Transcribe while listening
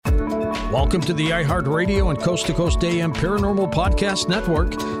Welcome to the iHeartRadio and Coast to Coast AM Paranormal Podcast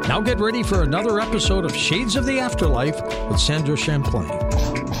Network. Now get ready for another episode of Shades of the Afterlife with Sandra Champlain.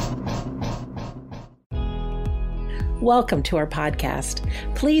 Welcome to our podcast.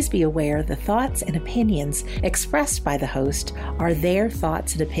 Please be aware the thoughts and opinions expressed by the host are their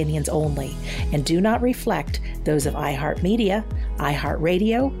thoughts and opinions only and do not reflect those of iHeartMedia,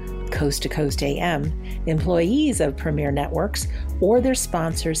 iHeartRadio, Coast to Coast AM, employees of Premier Networks, or their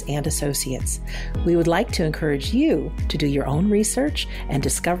sponsors and associates. We would like to encourage you to do your own research and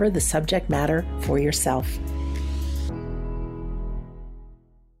discover the subject matter for yourself.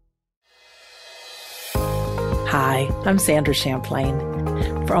 Hi, I'm Sandra Champlain.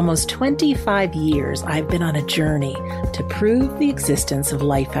 For almost 25 years, I've been on a journey to prove the existence of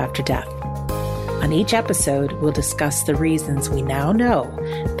life after death. On each episode, we'll discuss the reasons we now know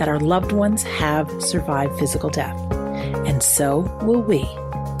that our loved ones have survived physical death, and so will we.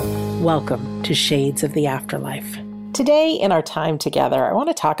 Welcome to Shades of the Afterlife. Today, in our time together, I want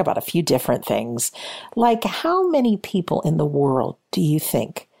to talk about a few different things, like how many people in the world do you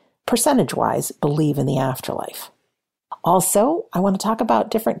think, percentage-wise, believe in the afterlife? Also, I want to talk about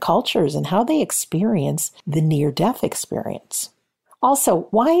different cultures and how they experience the near-death experience. Also,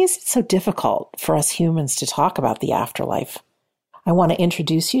 why is it so difficult for us humans to talk about the afterlife? I want to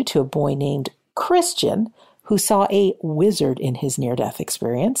introduce you to a boy named Christian who saw a wizard in his near-death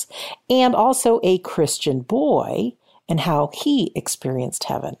experience, and also a Christian boy and how he experienced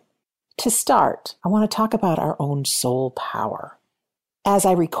heaven. To start, I want to talk about our own soul power. As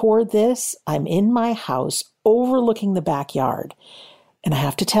I record this, I'm in my house overlooking the backyard. And I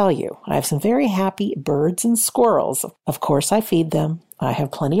have to tell you, I have some very happy birds and squirrels. Of course, I feed them. I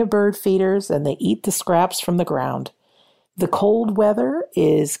have plenty of bird feeders, and they eat the scraps from the ground. The cold weather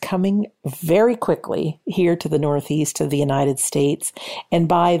is coming very quickly here to the northeast of the United States. And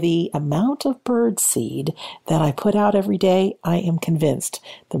by the amount of bird seed that I put out every day, I am convinced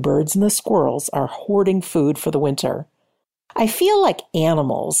the birds and the squirrels are hoarding food for the winter. I feel like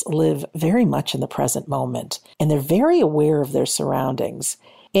animals live very much in the present moment, and they're very aware of their surroundings.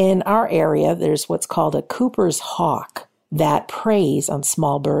 In our area, there's what's called a Cooper's hawk that preys on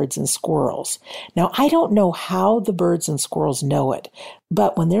small birds and squirrels. Now, I don't know how the birds and squirrels know it,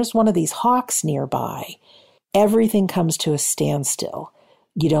 but when there's one of these hawks nearby, everything comes to a standstill.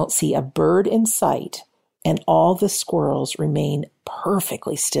 You don't see a bird in sight, and all the squirrels remain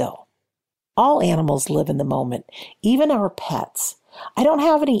perfectly still. All animals live in the moment, even our pets. I don't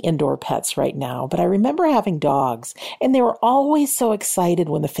have any indoor pets right now, but I remember having dogs, and they were always so excited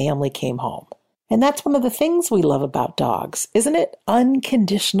when the family came home. And that's one of the things we love about dogs, isn't it?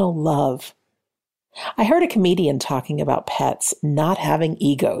 Unconditional love. I heard a comedian talking about pets not having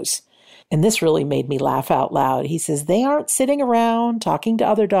egos, and this really made me laugh out loud. He says, they aren't sitting around talking to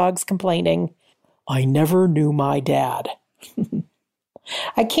other dogs complaining, "I never knew my dad."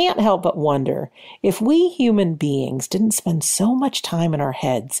 I can't help but wonder if we human beings didn't spend so much time in our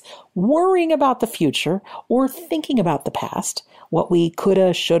heads worrying about the future or thinking about the past, what we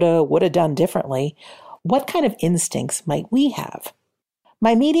coulda, shoulda, woulda done differently, what kind of instincts might we have?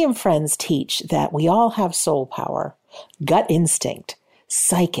 My medium friends teach that we all have soul power, gut instinct,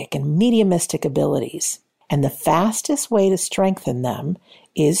 psychic and mediumistic abilities, and the fastest way to strengthen them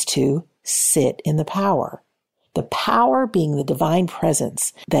is to sit in the power. The power being the divine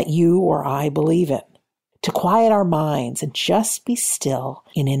presence that you or I believe in, to quiet our minds and just be still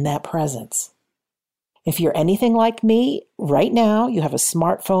and in that presence. If you're anything like me, right now you have a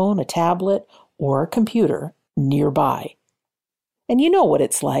smartphone, a tablet, or a computer nearby. And you know what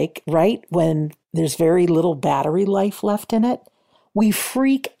it's like, right? When there's very little battery life left in it, we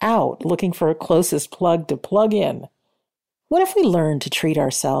freak out looking for a closest plug to plug in. What if we learned to treat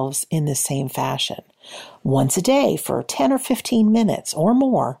ourselves in the same fashion? Once a day for 10 or 15 minutes or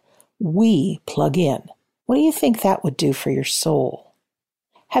more, we plug in. What do you think that would do for your soul?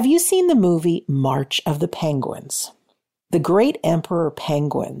 Have you seen the movie March of the Penguins? The great emperor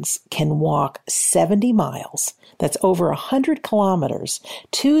penguins can walk 70 miles, that's over 100 kilometers,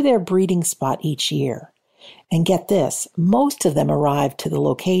 to their breeding spot each year. And get this, most of them arrive to the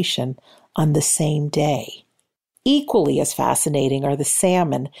location on the same day. Equally as fascinating are the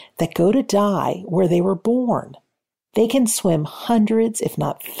salmon that go to die where they were born. They can swim hundreds, if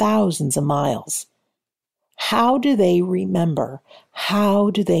not thousands of miles. How do they remember? How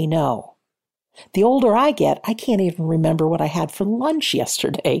do they know? The older I get, I can't even remember what I had for lunch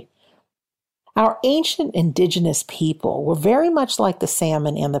yesterday. Our ancient indigenous people were very much like the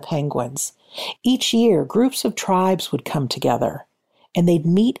salmon and the penguins. Each year, groups of tribes would come together, and they'd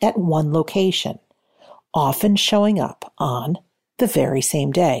meet at one location, often showing up on the very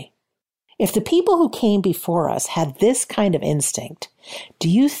same day. If the people who came before us had this kind of instinct, do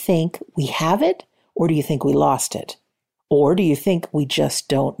you think we have it, or do you think we lost it? Or do you think we just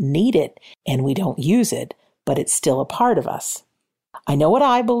don't need it and we don't use it, but it's still a part of us? I know what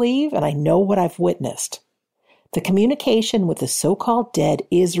I believe, and I know what I've witnessed. The communication with the so-called dead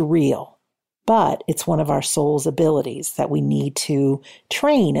is real, but it's one of our soul's abilities that we need to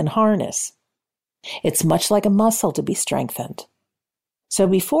train and harness. It's much like a muscle to be strengthened. So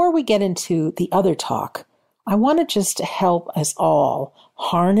before we get into the other talk, I want to just help us all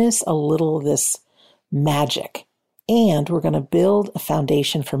harness a little of this magic. And we're going to build a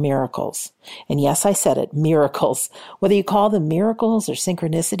foundation for miracles. And yes, I said it, miracles. Whether you call them miracles or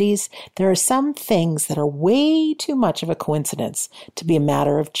synchronicities, there are some things that are way too much of a coincidence to be a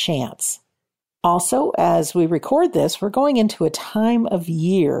matter of chance. Also, as we record this, we're going into a time of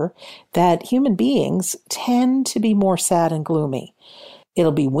year that human beings tend to be more sad and gloomy.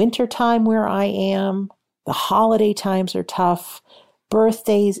 It'll be winter time where I am. The holiday times are tough.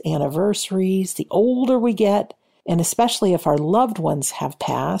 Birthdays, anniversaries, the older we get, and especially if our loved ones have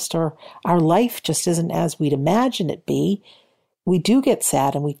passed or our life just isn't as we'd imagine it be, we do get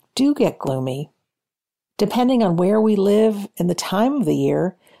sad and we do get gloomy. Depending on where we live and the time of the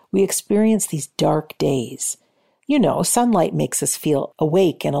year, we experience these dark days. You know, sunlight makes us feel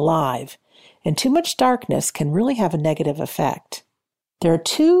awake and alive, and too much darkness can really have a negative effect. There are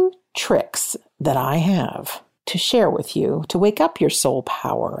 2 tricks that I have to share with you to wake up your soul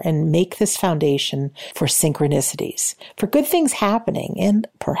power and make this foundation for synchronicities, for good things happening, and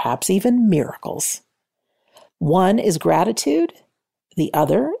perhaps even miracles. One is gratitude. The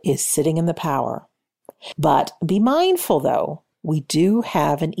other is sitting in the power. But be mindful, though, we do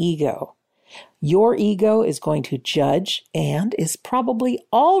have an ego. Your ego is going to judge and is probably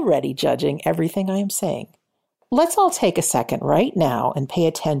already judging everything I am saying. Let's all take a second right now and pay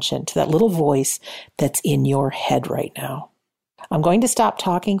attention to that little voice that's in your head right now. I'm going to stop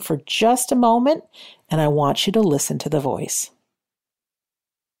talking for just a moment, and I want you to listen to the voice.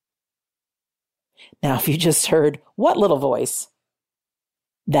 Now, if you just heard, what little voice?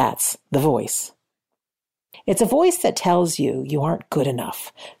 That's the voice. It's a voice that tells you you aren't good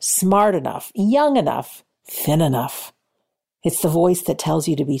enough, smart enough, young enough, thin enough. It's the voice that tells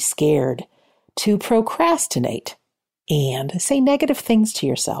you to be scared, to procrastinate, and say negative things to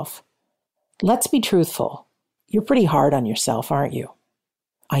yourself. Let's be truthful. You're pretty hard on yourself, aren't you?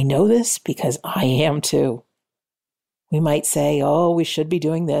 I know this because I am too. We might say, oh, we should be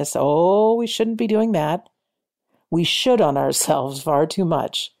doing this. Oh, we shouldn't be doing that. We should on ourselves far too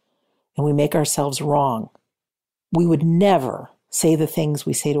much, and we make ourselves wrong. We would never say the things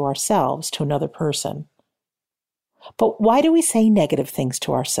we say to ourselves to another person. But why do we say negative things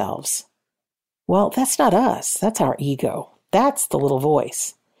to ourselves? Well, that's not us. That's our ego. That's the little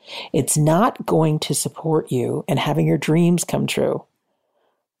voice. It's not going to support you in having your dreams come true.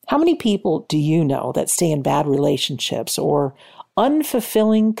 How many people do you know that stay in bad relationships or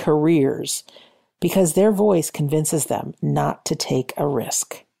unfulfilling careers because their voice convinces them not to take a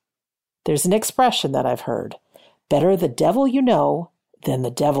risk? There's an expression that I've heard, better the devil you know than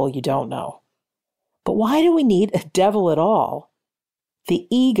the devil you don't know. But why do we need a devil at all? The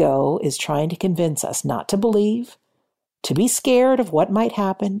ego is trying to convince us not to believe, to be scared of what might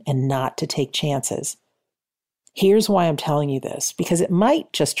happen, and not to take chances. Here's why I'm telling you this, because it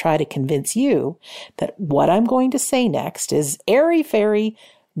might just try to convince you that what I'm going to say next is airy-fairy,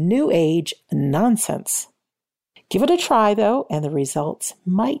 new age nonsense. Give it a try, though, and the results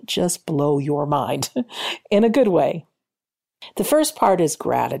might just blow your mind in a good way. The first part is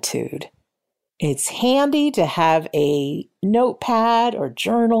gratitude. It's handy to have a notepad or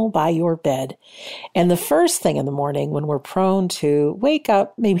journal by your bed. And the first thing in the morning when we're prone to wake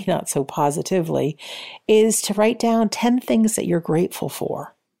up, maybe not so positively, is to write down 10 things that you're grateful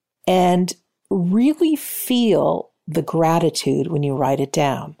for. And really feel the gratitude when you write it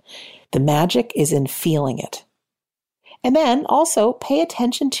down. The magic is in feeling it. And then also pay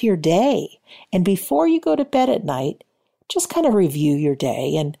attention to your day. And before you go to bed at night, just kind of review your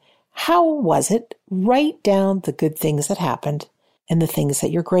day and how was it? Write down the good things that happened and the things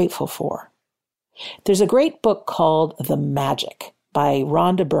that you're grateful for. There's a great book called The Magic by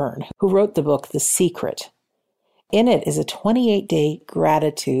Rhonda Byrne, who wrote the book The Secret. In it is a 28-day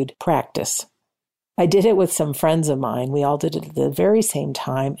gratitude practice. I did it with some friends of mine. We all did it at the very same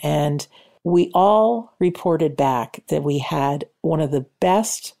time, and we all reported back that we had one of the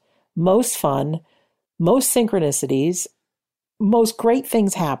best, most fun, most synchronicities, most great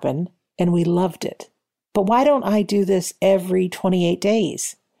things happen, and we loved it. But why don't I do this every 28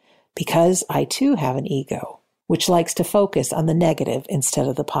 days? Because I too have an ego, which likes to focus on the negative instead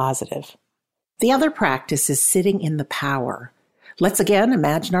of the positive. The other practice is sitting in the power. Let's again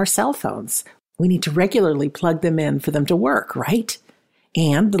imagine our cell phones. We need to regularly plug them in for them to work, right?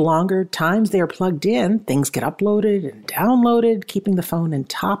 And the longer times they are plugged in, things get uploaded and downloaded, keeping the phone in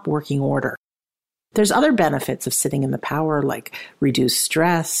top working order. There's other benefits of sitting in the power, like reduced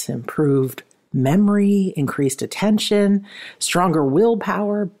stress, improved memory, increased attention, stronger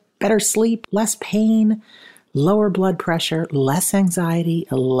willpower, better sleep, less pain, lower blood pressure, less anxiety,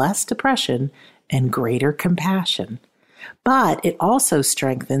 less depression, and greater compassion. But it also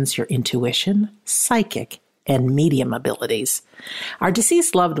strengthens your intuition, psychic, and medium abilities. Our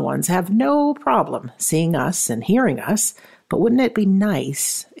deceased loved ones have no problem seeing us and hearing us, but wouldn't it be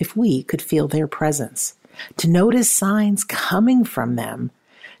nice if we could feel their presence, to notice signs coming from them,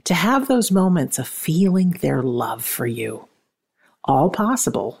 to have those moments of feeling their love for you? All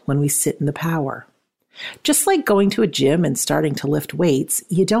possible when we sit in the power. Just like going to a gym and starting to lift weights,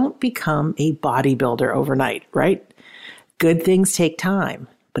 you don't become a bodybuilder overnight, right? Good things take time,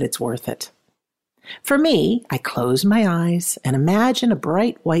 but it's worth it. For me, I close my eyes and imagine a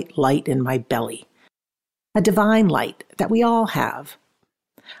bright white light in my belly, a divine light that we all have.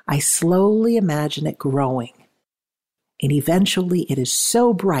 I slowly imagine it growing, and eventually it is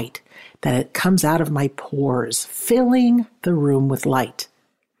so bright that it comes out of my pores, filling the room with light.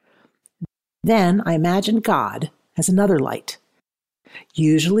 Then I imagine God as another light,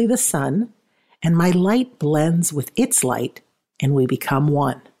 usually the sun, and my light blends with its light, and we become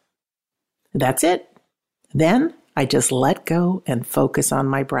one. That's it. Then I just let go and focus on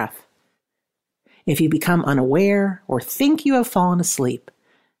my breath. If you become unaware or think you have fallen asleep,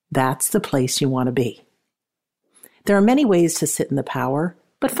 that's the place you want to be. There are many ways to sit in the power,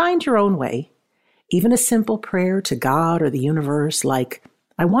 but find your own way. Even a simple prayer to God or the universe like,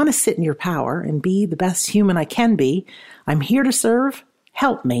 I want to sit in your power and be the best human I can be. I'm here to serve.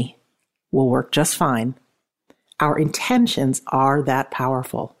 Help me. Will work just fine. Our intentions are that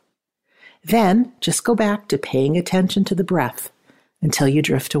powerful. Then just go back to paying attention to the breath until you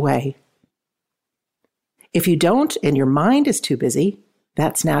drift away. If you don't and your mind is too busy,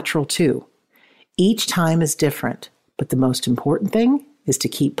 that's natural too. Each time is different, but the most important thing is to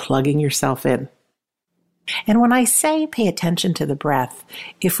keep plugging yourself in. And when I say pay attention to the breath,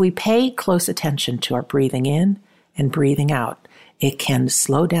 if we pay close attention to our breathing in and breathing out, it can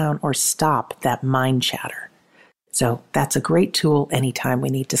slow down or stop that mind chatter. So that's a great tool anytime we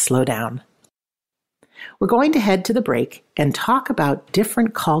need to slow down. We're going to head to the break and talk about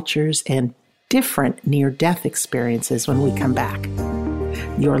different cultures and different near-death experiences when we come back.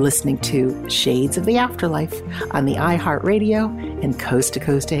 You're listening to Shades of the Afterlife on the iHeartRadio and Coast to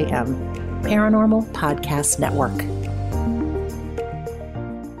Coast AM Paranormal Podcast Network.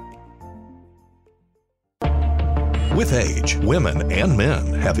 With age, women and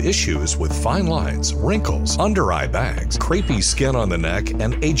men have issues with fine lines, wrinkles, under-eye bags, crepey skin on the neck,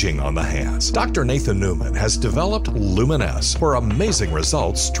 and aging on the hands. Dr. Nathan Newman has developed Lumin-S for amazing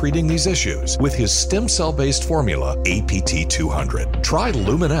results treating these issues with his stem cell-based formula, APT200. Try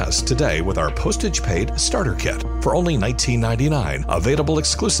Lumin-S today with our postage-paid starter kit for only $19.99, available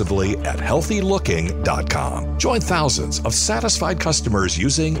exclusively at HealthyLooking.com. Join thousands of satisfied customers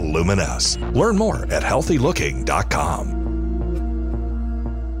using Lumin-S. Learn more at HealthyLooking.com.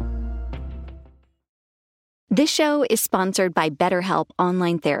 This show is sponsored by BetterHelp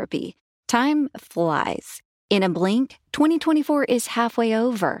Online Therapy. Time flies. In a blink, 2024 is halfway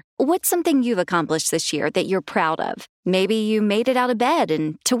over. What's something you've accomplished this year that you're proud of? Maybe you made it out of bed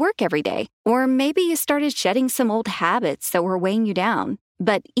and to work every day. Or maybe you started shedding some old habits that were weighing you down.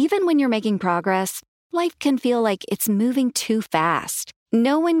 But even when you're making progress, life can feel like it's moving too fast.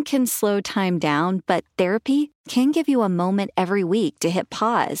 No one can slow time down, but therapy can give you a moment every week to hit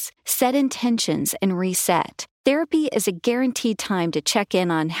pause, set intentions, and reset. Therapy is a guaranteed time to check in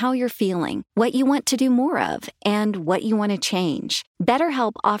on how you're feeling, what you want to do more of, and what you want to change.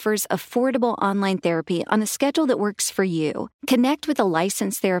 BetterHelp offers affordable online therapy on a schedule that works for you. Connect with a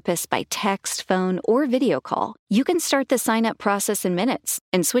licensed therapist by text, phone, or video call. You can start the sign-up process in minutes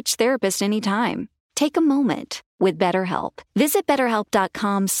and switch therapists anytime. Take a moment with BetterHelp. Visit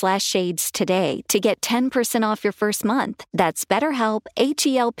BetterHelp.com/shades today to get 10% off your first month. That's BetterHelp,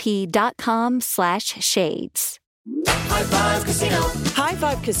 HELP.com/shades. High Five Casino. High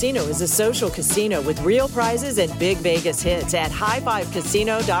Five Casino is a social casino with real prizes and big Vegas hits at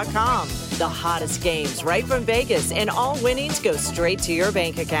highfivecasino.com. the hottest games right from Vegas, and all winnings go straight to your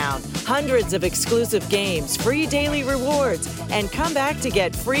bank account. Hundreds of exclusive games, free daily rewards, and come back to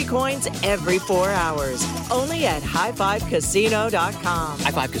get free coins every 4 hours. Only at highfivecasino.com.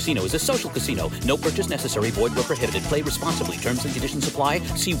 High Five Casino is a social casino. No purchase necessary. Void where prohibited. Play responsibly. Terms and conditions apply.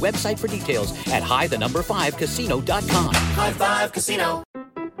 See website for details at high5casino.com. High Five Casino.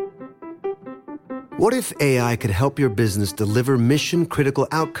 What if AI could help your business deliver mission-critical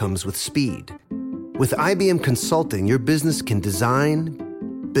outcomes with speed? With IBM Consulting, your business can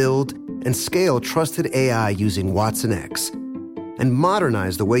design, build, and scale trusted AI using watsonx, and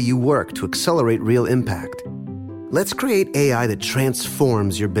modernize the way you work to accelerate real impact. Let's create AI that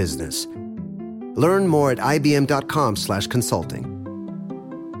transforms your business. Learn more at ibm.com/consulting.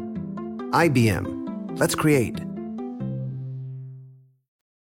 IBM. Let's create.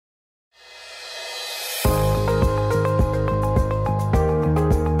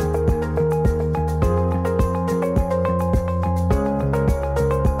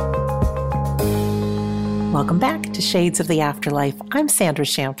 Welcome back to Shades of the Afterlife. I'm Sandra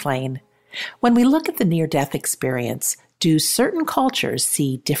Champlain. When we look at the near-death experience, do certain cultures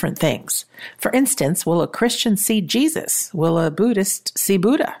see different things? For instance, will a Christian see Jesus? Will a Buddhist see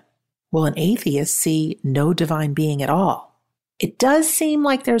Buddha? Will an atheist see no divine being at all? It does seem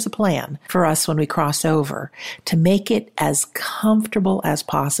like there's a plan for us when we cross over to make it as comfortable as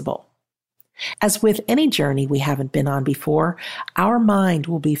possible. As with any journey we haven't been on before, our mind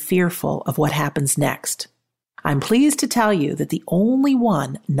will be fearful of what happens next. I'm pleased to tell you that the only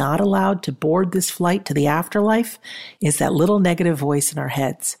one not allowed to board this flight to the afterlife is that little negative voice in our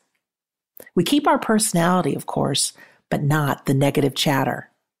heads. We keep our personality, of course, but not the negative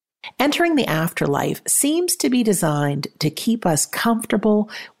chatter. Entering the afterlife seems to be designed to keep us comfortable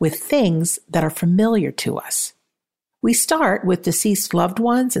with things that are familiar to us. We start with deceased loved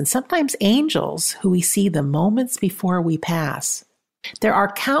ones and sometimes angels who we see the moments before we pass. There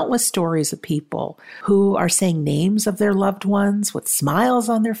are countless stories of people who are saying names of their loved ones with smiles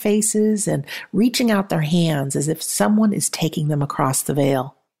on their faces and reaching out their hands as if someone is taking them across the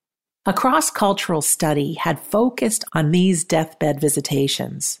veil. A cross-cultural study had focused on these deathbed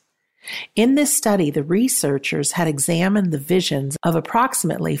visitations. In this study, the researchers had examined the visions of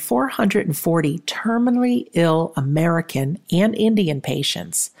approximately 440 terminally ill American and Indian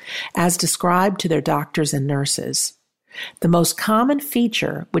patients, as described to their doctors and nurses. The most common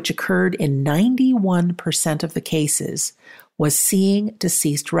feature, which occurred in 91% of the cases, was seeing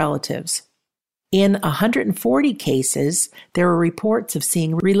deceased relatives. In 140 cases, there were reports of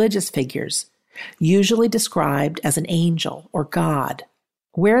seeing religious figures, usually described as an angel or God.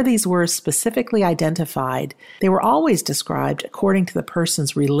 Where these were specifically identified, they were always described according to the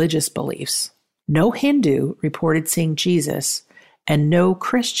person's religious beliefs. No Hindu reported seeing Jesus, and no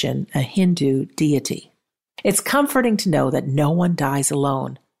Christian a Hindu deity. It's comforting to know that no one dies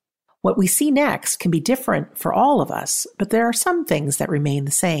alone. What we see next can be different for all of us, but there are some things that remain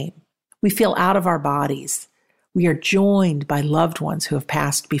the same. We feel out of our bodies. We are joined by loved ones who have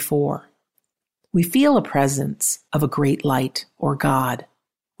passed before. We feel a presence of a great light or God.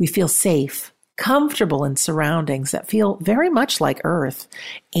 We feel safe, comfortable in surroundings that feel very much like Earth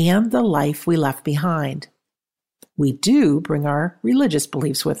and the life we left behind. We do bring our religious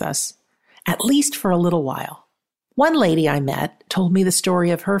beliefs with us, at least for a little while. One lady I met told me the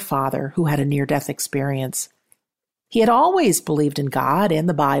story of her father who had a near-death experience. He had always believed in God and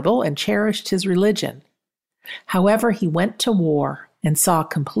the Bible and cherished his religion. However, he went to war and saw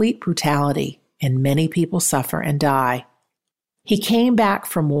complete brutality, and many people suffer and die. He came back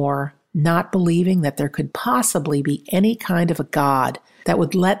from war not believing that there could possibly be any kind of a God that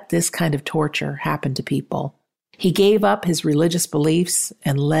would let this kind of torture happen to people. He gave up his religious beliefs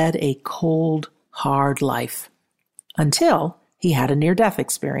and led a cold, hard life until he had a near-death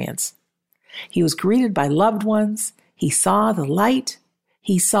experience. He was greeted by loved ones. He saw the light.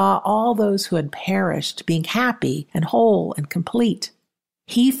 He saw all those who had perished being happy and whole and complete.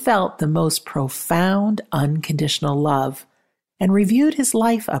 He felt the most profound, unconditional love and reviewed his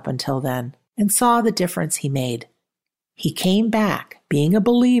life up until then and saw the difference he made. He came back being a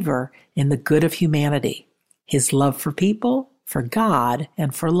believer in the good of humanity, his love for people, for God,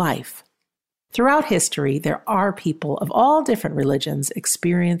 and for life. Throughout history, there are people of all different religions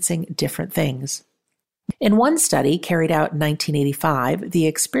experiencing different things. In one study carried out in 1985, the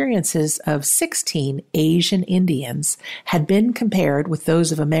experiences of 16 Asian Indians had been compared with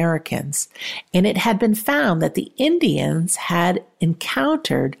those of Americans, and it had been found that the Indians had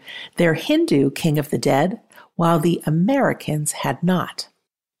encountered their Hindu king of the dead, while the Americans had not.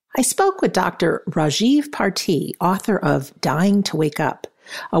 I spoke with Dr. Rajiv Parthi, author of Dying to Wake Up,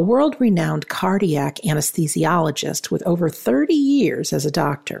 a world-renowned cardiac anesthesiologist with over 30 years as a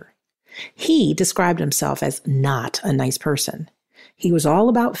doctor. He described himself as not a nice person. He was all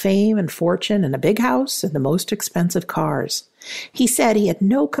about fame and fortune and a big house and the most expensive cars. He said he had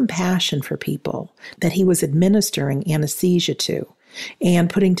no compassion for people that he was administering anesthesia to and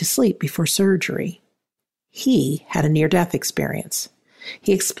putting to sleep before surgery. He had a near-death experience.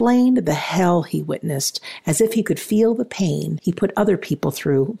 He explained the hell he witnessed as if he could feel the pain he put other people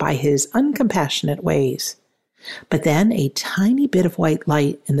through by his uncompassionate ways. But then a tiny bit of white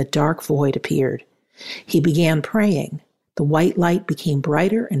light in the dark void appeared. He began praying. The white light became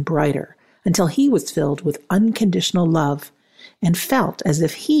brighter and brighter until he was filled with unconditional love and felt as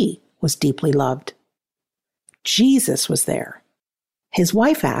if he was deeply loved. Jesus was there. His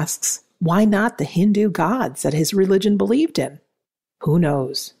wife asks, why not the Hindu gods that his religion believed in? Who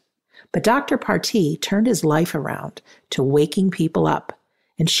knows? But Dr. Parti turned his life around to waking people up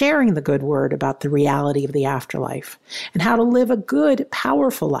and sharing the good word about the reality of the afterlife and how to live a good,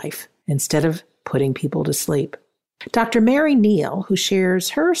 powerful life instead of putting people to sleep. Dr. Mary Neal, who shares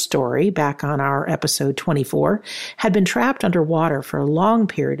her story back on our episode 24, had been trapped underwater for a long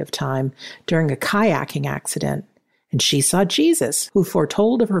period of time during a kayaking accident, and she saw Jesus, who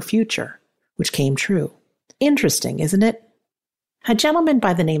foretold of her future, which came true. Interesting, isn't it? A gentleman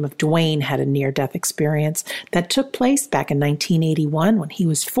by the name of Dwayne had a near-death experience that took place back in 1981 when he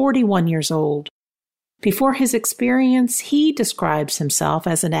was 41 years old. Before his experience, he describes himself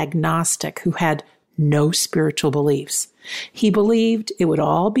as an agnostic who had no spiritual beliefs. He believed it would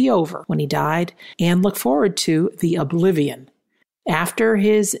all be over when he died and looked forward to the oblivion. After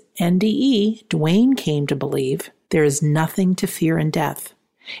his NDE, Dwayne came to believe there is nothing to fear in death.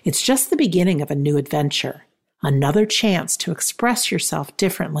 It's just the beginning of a new adventure, another chance to express yourself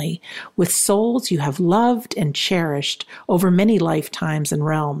differently with souls you have loved and cherished over many lifetimes and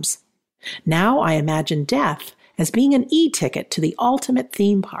realms. Now I imagine death as being an e-ticket to the ultimate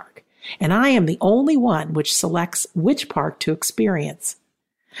theme park, and I am the only one which selects which park to experience.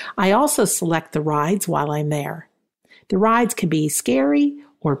 I also select the rides while I'm there. The rides can be scary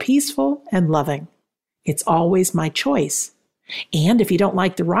or peaceful and loving. It's always my choice. And if you don't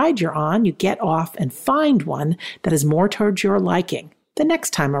like the ride you're on, you get off and find one that is more towards your liking the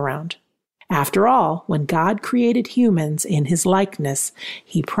next time around. After all, when God created humans in his likeness,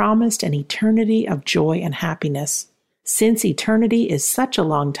 he promised an eternity of joy and happiness. Since eternity is such a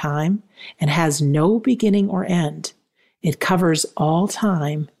long time and has no beginning or end, it covers all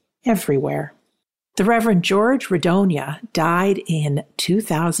time, everywhere. The Reverend George Radonia died in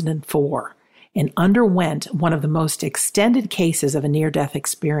 2004 and underwent one of the most extended cases of a near-death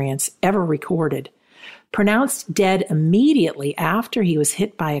experience ever recorded. Pronounced dead immediately after he was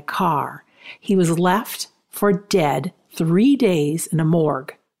hit by a car, he was left for dead 3 days in a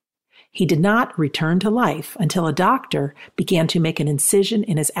morgue. He did not return to life until a doctor began to make an incision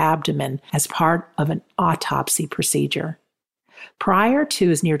in his abdomen as part of an autopsy procedure. Prior to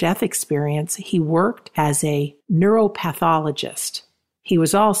his near-death experience, he worked as a neuropathologist. He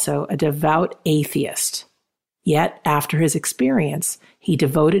was also a devout atheist. Yet, after his experience, he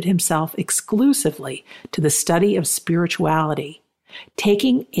devoted himself exclusively to the study of spirituality,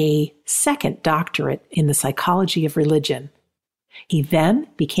 taking a second doctorate in the psychology of religion. He then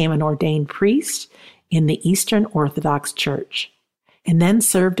became an ordained priest in the Eastern Orthodox Church, and then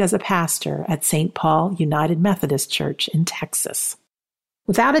served as a pastor at St. Paul United Methodist Church in Texas.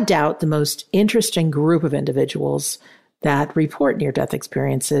 Without a doubt, the most interesting group of individuals that report near-death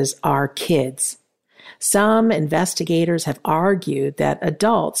experiences are kids. Some investigators have argued that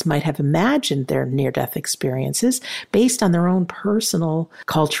adults might have imagined their near-death experiences based on their own personal,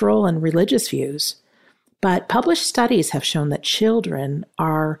 cultural, and religious views. But published studies have shown that children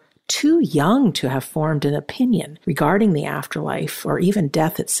are too young to have formed an opinion regarding the afterlife or even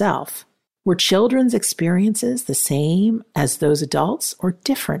death itself. Were children's experiences the same as those adults or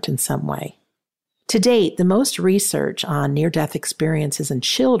different in some way? To date, the most research on near-death experiences in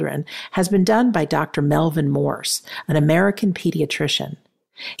children has been done by Dr. Melvin Morse, an American pediatrician.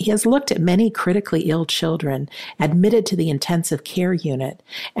 He has looked at many critically ill children admitted to the intensive care unit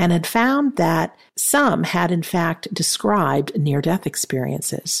and had found that some had in fact described near-death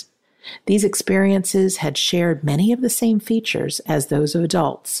experiences. These experiences had shared many of the same features as those of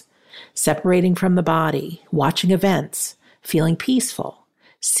adults: separating from the body, watching events, feeling peaceful,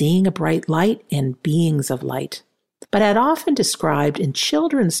 seeing a bright light and beings of light, but had often described in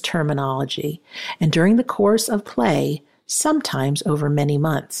children's terminology and during the course of play, sometimes over many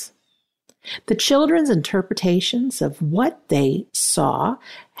months. The children's interpretations of what they saw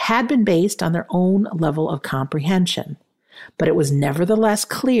had been based on their own level of comprehension, but it was nevertheless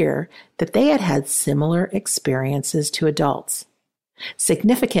clear that they had had similar experiences to adults.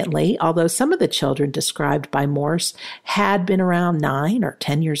 Significantly, although some of the children described by Morse had been around 9 or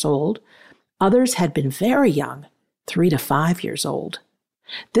 10 years old, others had been very young, 3 to 5 years old.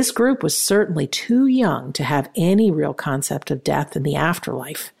 This group was certainly too young to have any real concept of death in the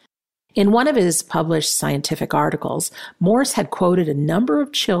afterlife. In one of his published scientific articles, Morse had quoted a number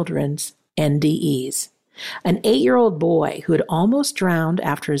of children's NDEs. An 8-year-old boy who had almost drowned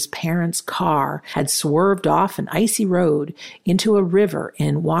after his parents' car had swerved off an icy road into a river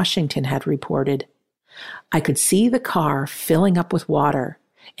in Washington had reported, "I could see the car filling up with water,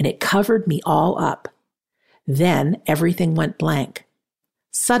 and it covered me all up. Then everything went blank.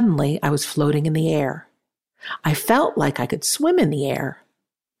 Suddenly, I was floating in the air. I felt like I could swim in the air."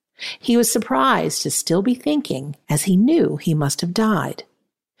 He was surprised to still be thinking, as he knew he must have died.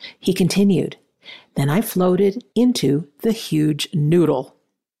 He continued, "Then I floated into the huge noodle.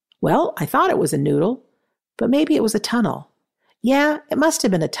 Well, I thought it was a noodle, but maybe it was a tunnel. Yeah, it must have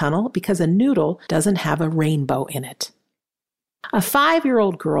been a tunnel because a noodle doesn't have a rainbow in it." A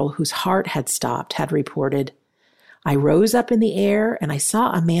 5-year-old girl whose heart had stopped had reported, "I rose up in the air and I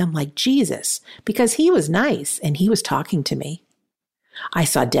saw a man like Jesus because he was nice and he was talking to me. I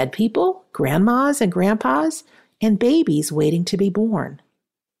saw dead people, grandmas and grandpas, and babies waiting to be born.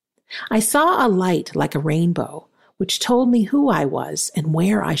 I saw a light like a rainbow, which told me who I was and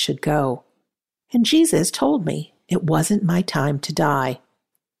where I should go. And Jesus told me it wasn't my time to die."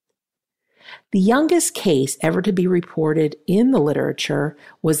 The youngest case ever to be reported in the literature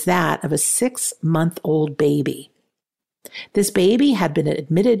was that of a 6-month-old baby. This baby had been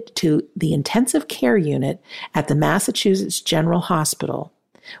admitted to the intensive care unit at the Massachusetts General Hospital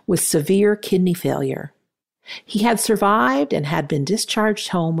with severe kidney failure. He had survived and had been discharged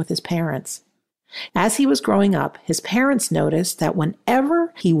home with his parents. As he was growing up, his parents noticed that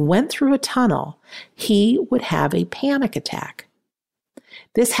whenever he went through a tunnel, he would have a panic attack.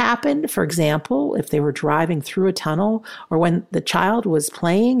 This happened, for example, if they were driving through a tunnel or when the child was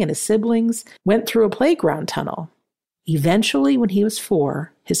playing and his siblings went through a playground tunnel. Eventually, when he was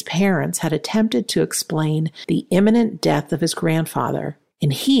 4, his parents had attempted to explain the imminent death of his grandfather,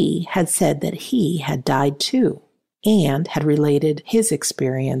 and he had said that he had died too, and had related his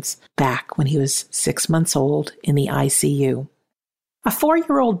experience back when he was 6 months old in the ICU. A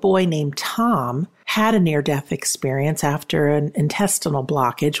 4-year-old boy named Tom had a near-death experience after an intestinal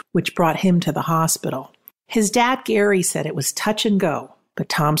blockage, which brought him to the hospital. His dad, Gary, said it was touch and go, but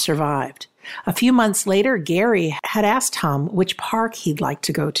Tom survived. A few months later, Gary had asked Tom which park he'd like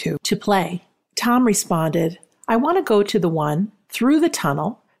to go to play. Tom responded, "I want to go to the one through the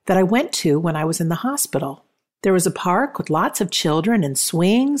tunnel that I went to when I was in the hospital. There was a park with lots of children and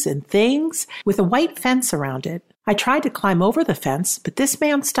swings and things with a white fence around it. I tried to climb over the fence, but this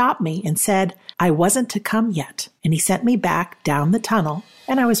man stopped me and said I wasn't to come yet, and he sent me back down the tunnel,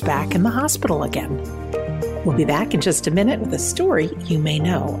 and I was back in the hospital again." We'll be back in just a minute with a story you may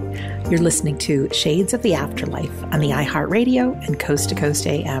know. You're listening to Shades of the Afterlife on the iHeartRadio and Coast to Coast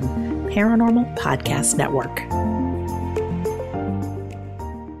AM Paranormal Podcast Network.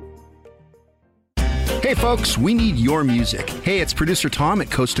 Hey folks, we need your music. Hey, it's producer Tom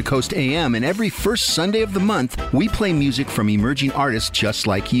at Coast to Coast AM, and every first Sunday of the month, we play music from emerging artists just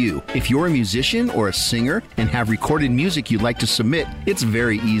like you. If you're a musician or a singer and have recorded music you'd like to submit, it's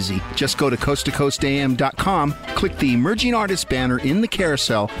very easy. Just go to coasttocoastam.com, click the Emerging Artists banner in the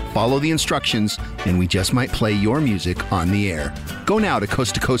carousel, follow the instructions, and we just might play your music on the air. Go now to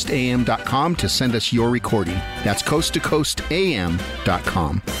coasttocoastam.com to send us your recording. That's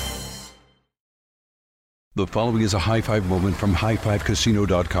coasttocoastam.com. The following is a high five moment from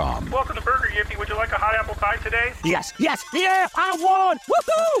highfivecasino.com. Welcome to Burger Yippee. Would you like a hot apple pie today? Yes, yeah, I won!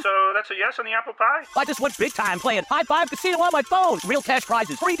 Woohoo! So that's a yes on the apple pie? I just went big time playing High Five Casino on my phone. Real cash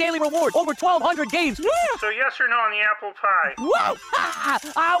prizes, free daily rewards, over 1,200 games. Woo! So yes or no on the apple pie? Whoa!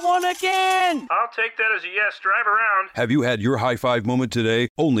 I won again! I'll take that as a yes. Drive around. Have you had your high five moment today?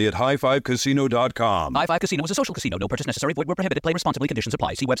 Only at highfivecasino.com. High Five Casino is a social casino. No purchase necessary. Void where prohibited. Play responsibly. Conditions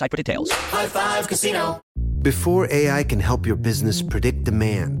apply. See website for details. High Five Casino. Before AI can help your business predict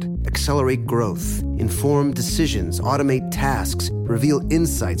demand, accelerate growth, inform decisions, automate tasks, reveal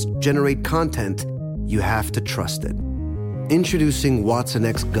insights, generate content, you have to trust it. Introducing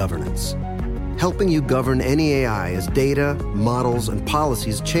watsonx Governance, helping you govern any AI as data, models, and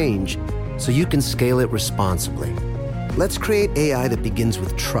policies change so you can scale it responsibly. Let's create AI that begins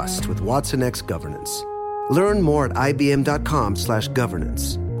with trust with watsonx Governance. Learn more at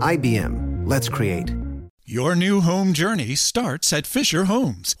ibm.com/governance. IBM. Let's create. Your new home journey starts at Fisher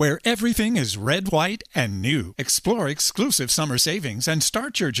Homes, where everything is red, white, and new. Explore exclusive summer savings and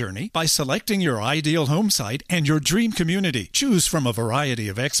start your journey by selecting your ideal home site and your dream community. Choose from a variety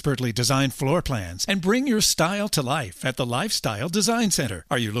of expertly designed floor plans and bring your style to life at the Lifestyle Design Center.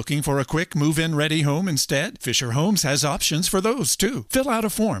 Are you looking for a quick move-in ready home instead? Fisher Homes has options for those too. Fill out a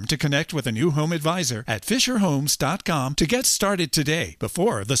form to connect with a new home advisor at fisherhomes.com to get started today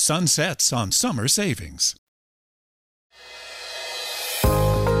before the sun sets on summer savings.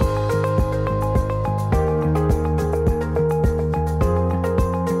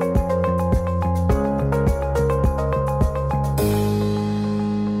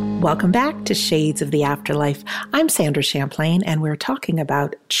 Welcome back to Shades of the Afterlife. I'm Sandra Champlain, and we're talking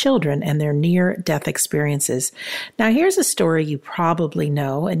about children and their near-death experiences. Now, here's a story you probably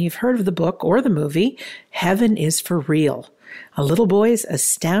know, and you've heard of the book or the movie, Heaven is for Real. A little boy's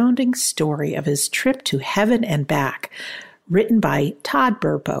astounding story of his trip to heaven and back, written by Todd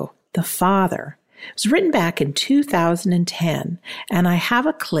Burpo, the father. It was written back in 2010, and I have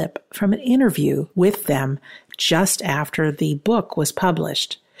a clip from an interview with them just after the book was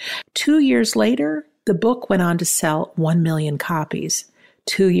published. 2 years later, the book went on to sell 1 million copies.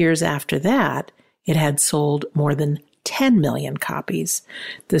 2 years after that, it had sold more than 10 million copies.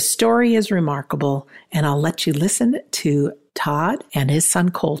 The story is remarkable, and I'll let you listen to Todd and his son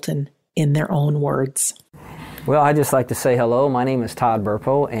Colton in their own words. Well, I'd just like to say hello. My name is Todd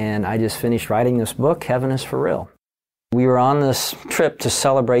Burpo, and I just finished writing this book, Heaven is for Real. We were on this trip to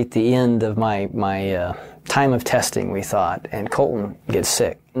celebrate the end of my time of testing, we thought, and Colton gets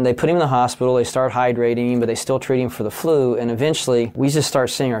sick. And they put him in the hospital, they start hydrating him, but they still treat him for the flu, and eventually we just start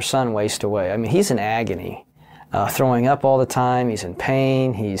seeing our son waste away. I mean, he's in agony, throwing up all the time, he's in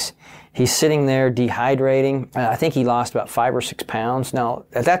pain, he's sitting there dehydrating. I think he lost about 5 or 6 pounds. Now,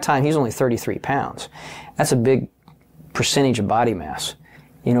 at that time, he's only 33 pounds. That's a big percentage of body mass.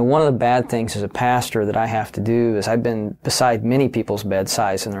 You know, one of the bad things as a pastor that I have to do is I've been beside many people's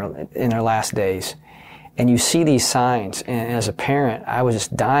bedsides in their last days. And you see these signs, and as a parent, I was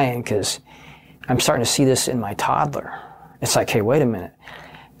just dying because I'm starting to see this in my toddler. It's like, hey, wait a minute.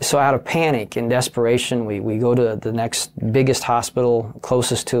 So out of panic and desperation, we go to the next biggest hospital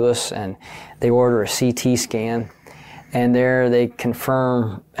closest to us, and they order a CT scan. And there they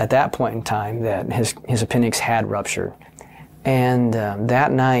confirm at that point in time that his appendix had ruptured. And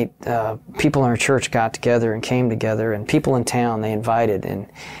that night, people in our church got together and came together, and people in town they invited. And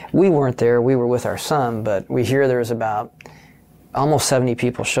we weren't there, we were with our son, but we hear there was about almost 70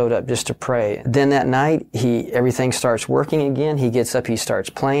 people showed up just to pray. Then that night, everything starts working again. He gets up, he starts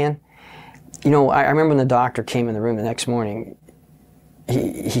playing. You know, I remember when the doctor came in the room the next morning,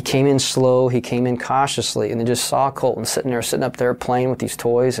 he came in slow, he came in cautiously, and they just saw Colton sitting up there playing with these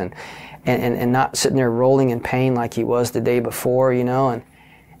toys and not sitting there rolling in pain like he was the day before, you know, and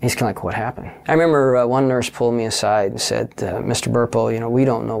he's kind of like, what happened? I remember one nurse pulled me aside and said, Mr. Burpo, you know, we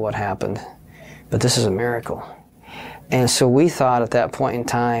don't know what happened, but this is a miracle. And so we thought at that point in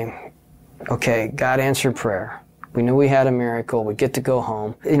time, okay, God answered prayer. We knew we had a miracle. We get to go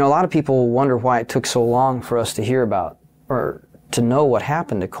home. You know, a lot of people wonder why it took so long for us to hear about or to know what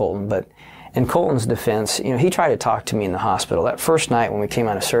happened to Colton, but in Colton's defense, you know, he tried to talk to me in the hospital. That first night when we came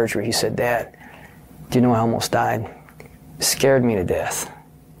out of surgery, he said, Dad, do you know I almost died? It scared me to death.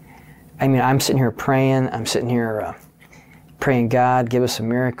 I mean, I'm sitting here praying. I'm sitting here praying, God, give us a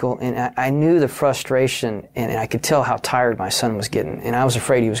miracle. And I knew the frustration, and I could tell how tired my son was getting. And I was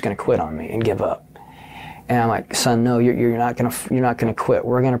afraid he was going to quit on me and give up. And I'm like, son, no, you're not going to quit.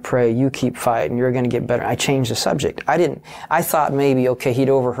 We're going to pray. You keep fighting. You're going to get better. I changed the subject. I thought maybe, okay, he'd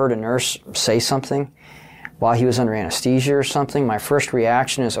overheard a nurse say something while he was under anesthesia or something. My first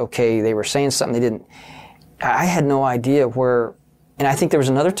reaction is, okay, they were saying something they didn't. I had no idea where, and I think there was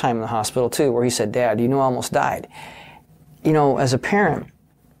another time in the hospital too where he said, Dad, you know I almost died. You know, as a parent,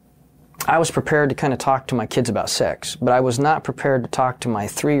 I was prepared to kind of talk to my kids about sex, but I was not prepared to talk to my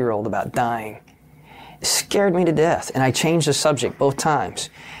 3-year-old about dying. It scared me to death, and I changed the subject both times.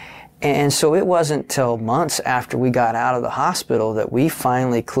 And so it wasn't till months after we got out of the hospital that we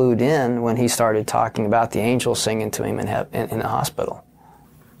finally clued in when he started talking about the angels singing to him in the hospital.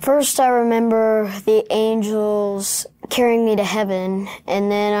 First, I remember the angels carrying me to heaven,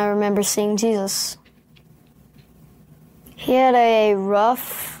 and then I remember seeing Jesus. He had a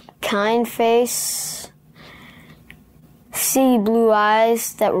rough, kind face, sea blue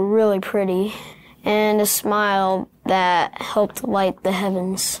eyes that were really pretty, and a smile that helped light the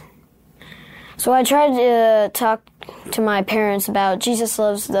heavens. So I tried to talk to my parents about Jesus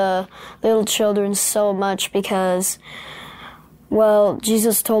loves the little children so much because Well,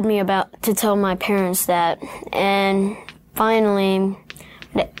 Jesus told me to tell my parents that, and finally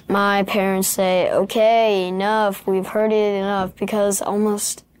my parents say, okay, enough, we've heard it enough, because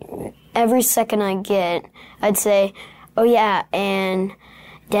almost every second I'd say, oh yeah, and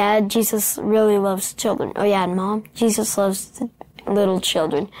Dad, Jesus really loves children. Oh yeah, and Mom, Jesus loves the little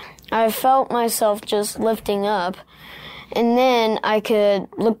children. I felt myself just lifting up, and then I could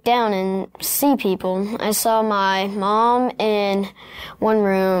look down and see people. I saw my mom in one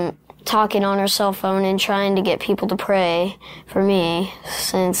room talking on her cell phone and trying to get people to pray for me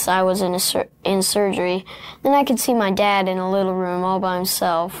since I was in surgery. Then I could see my dad in a little room all by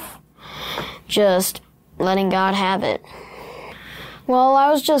himself, just letting God have it. Well, I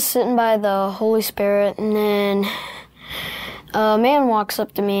was just sitting by the Holy Spirit, and then a man walks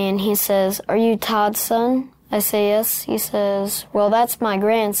up to me and he says, "Are you Todd's son?" I say, "Yes." He says, "Well, that's my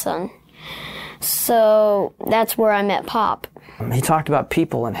grandson." So that's where I met Pop. He talked about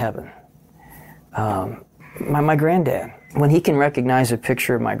people in heaven. My granddad, when he can recognize a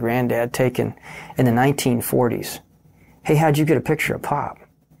picture of my granddad taken in the 1940s, hey, how'd you get a picture of Pop?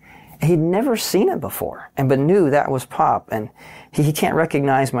 And he'd never seen it before, but knew that was Pop. And he can't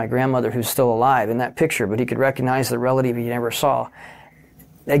recognize my grandmother who's still alive in that picture, but he could recognize the relative he never saw.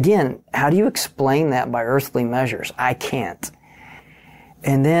 Again, how do you explain that by earthly measures? I can't.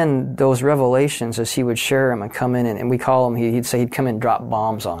 And then those revelations, as he would share them and come in, and we call them, he'd say he'd come in and drop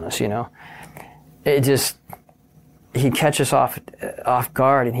bombs on us, you know. It just, he'd catch us off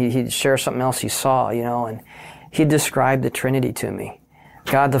guard, and he'd share something else he saw, you know, and he'd describe the Trinity to me.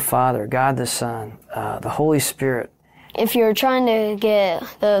 God the Father, God the Son, the Holy Spirit. If you're trying to get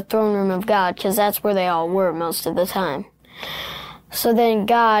the throne room of God, because that's where they all were most of the time. So then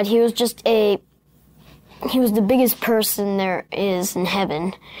God, he was the biggest person there is in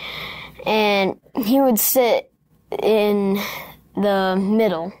heaven. And he would sit in the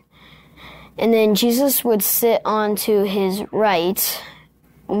middle. And then Jesus would sit onto his right,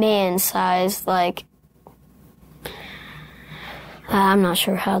 man size, like, I'm not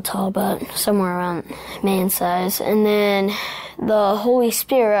sure how tall, but somewhere around man size. And then the Holy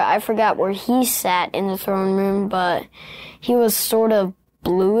Spirit, I forgot where he sat in the throne room, but he was sort of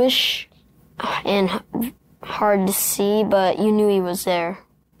bluish and hard to see, but you knew he was there.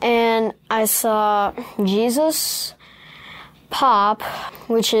 And I saw Jesus, Pop,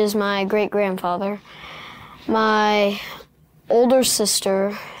 which is my great-grandfather, my older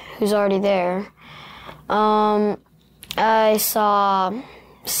sister, who's already there. I saw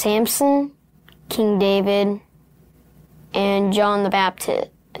Samson, King David, and John the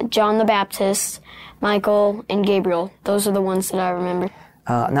Baptist, Michael, and Gabriel. Those are the ones that I remember.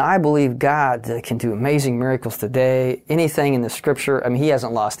 Now, I believe God can do amazing miracles today. Anything in the Scripture, I mean, he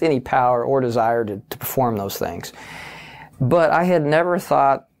hasn't lost any power or desire to perform those things. But I had never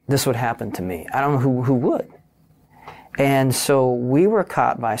thought this would happen to me. I don't know who would. And so we were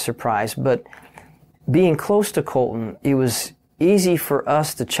caught by surprise, but being close to Colton, it was easy for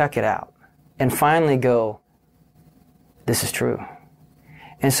us to check it out and finally go, this is true.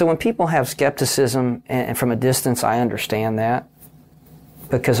 And so when people have skepticism, and from a distance, I understand that,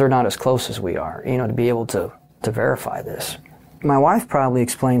 because they're not as close as we are, you know, to be able to verify this. My wife probably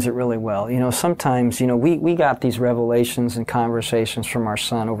explains it really well. You know, sometimes, you know, we got these revelations and conversations from our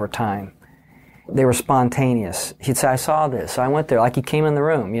son over time. They were spontaneous. He'd say, I saw this. I went there, like he came in the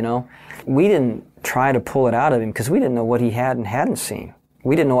room, you know. We didn't try to pull it out of him because we didn't know what he had and hadn't seen.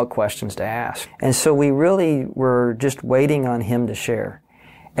 We didn't know what questions to ask. And so we really were just waiting on him to share.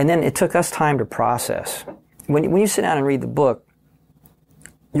 And then it took us time to process. When you sit down and read the book,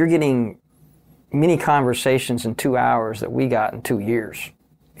 you're getting many conversations in 2 hours that we got in 2 years,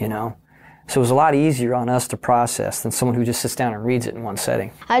 you know. So it was a lot easier on us to process than someone who just sits down and reads it in one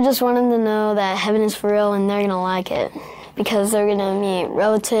setting. I just want them to know that heaven is for real and they're going to like it because they're going to meet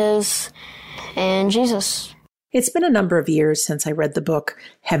relatives and Jesus. It's been a number of years since I read the book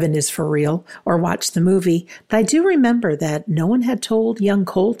Heaven is for Real or watched the movie, but I do remember that no one had told young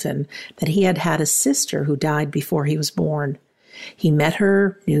Colton that he had had a sister who died before he was born. He met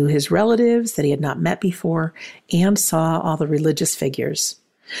her, knew his relatives that he had not met before, and saw all the religious figures.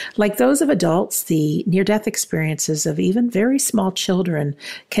 Like those of adults, the near-death experiences of even very small children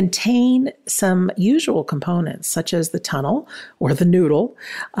contain some usual components, such as the tunnel or the noodle,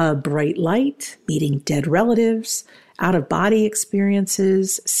 a bright light, meeting dead relatives, out-of-body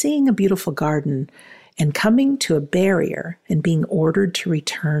experiences, seeing a beautiful garden, and coming to a barrier and being ordered to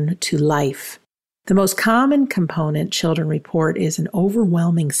return to life. The most common component children report is an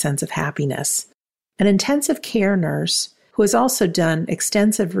overwhelming sense of happiness. An intensive care nurse who has also done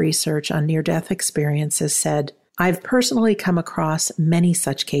extensive research on near-death experiences said, I've personally come across many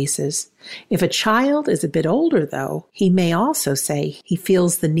such cases. If a child is a bit older, though, he may also say he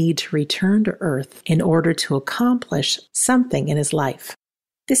feels the need to return to Earth in order to accomplish something in his life.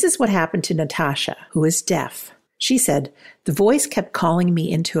 This is what happened to Natasha, who is deaf. She said, "The voice kept calling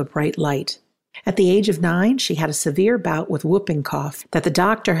me into a bright light." At the age of 9, she had a severe bout with whooping cough that the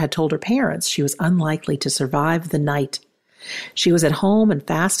doctor had told her parents she was unlikely to survive the night. She was at home and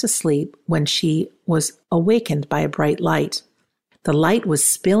fast asleep when she was awakened by a bright light. The light was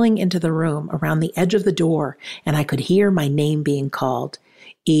spilling into the room around the edge of the door, and I could hear my name being called,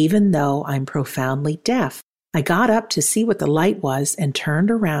 even though I'm profoundly deaf. I got up to see what the light was and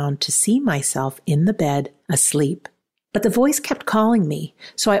turned around to see myself in the bed, asleep. But the voice kept calling me,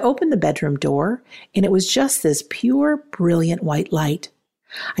 so I opened the bedroom door, and it was just this pure, brilliant white light.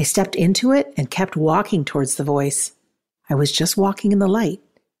 I stepped into it and kept walking towards the voice. I was just walking in the light.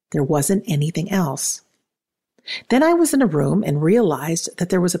 There wasn't anything else. Then I was in a room and realized that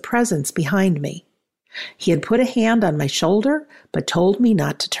there was a presence behind me. He had put a hand on my shoulder, but told me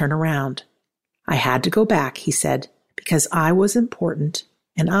not to turn around. I had to go back, he said, because I was important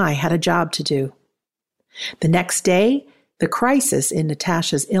and I had a job to do. The next day, the crisis in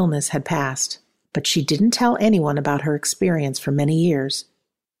Natasha's illness had passed, but she didn't tell anyone about her experience for many years.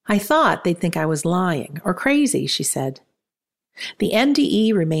 I thought they'd think I was lying or crazy, she said. The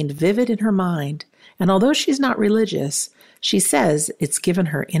NDE remained vivid in her mind, and although she's not religious, she says it's given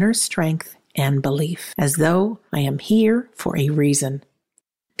her inner strength and belief, as though I am here for a reason.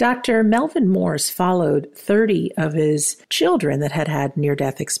 Dr. Melvin Morse followed 30 of his children that had had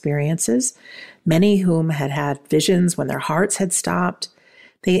near-death experiences, many whom had had visions when their hearts had stopped.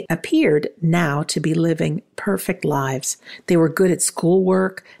 They appeared now to be living perfect lives. They were good at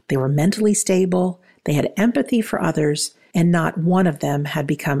schoolwork, they were mentally stable, they had empathy for others, and not one of them had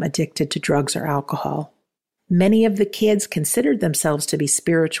become addicted to drugs or alcohol. Many of the kids considered themselves to be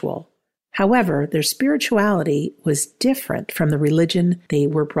spiritual. However, their spirituality was different from the religion they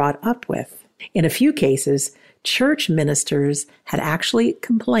were brought up with. In a few cases, church ministers had actually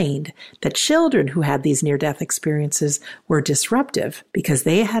complained that children who had these near-death experiences were disruptive because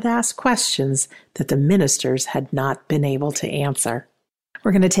they had asked questions that the ministers had not been able to answer.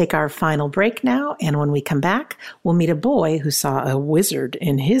 We're going to take our final break now, and when we come back, we'll meet a boy who saw a wizard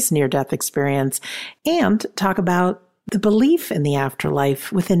in his near-death experience and talk about the belief in the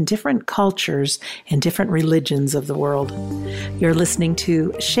afterlife within different cultures and different religions of the world. You're listening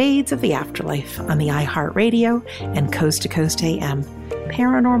to Shades of the Afterlife on the iHeartRadio and Coast to Coast AM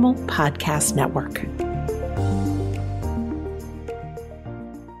Paranormal Podcast Network.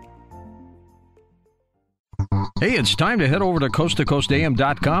 Hey, it's time to head over to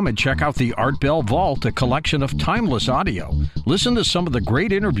coasttocoastam.com and check out the Art Bell Vault, a collection of timeless audio. Listen to some of the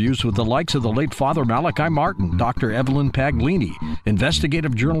great interviews with the likes of the late Father Malachi Martin, Dr. Evelyn Paglini,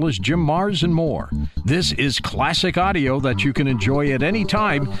 investigative journalist Jim Mars, and more. This is classic audio that you can enjoy at any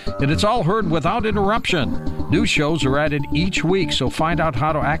time, and it's all heard without interruption. New shows are added each week, so find out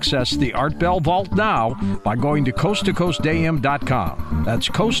how to access the Art Bell Vault now by going to coasttocoastam.com. That's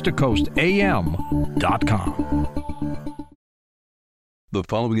coasttocoastam.com. The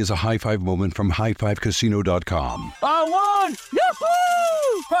following is a high-five moment from highfivecasino.com. I won! Yahoo!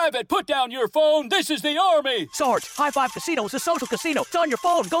 Private, put down your phone. This is the Army. Sarge, High Five Casino is a social casino. It's on your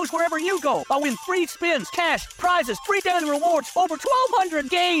phone. Goes wherever you go. I win free spins, cash, prizes, free daily rewards, over 1,200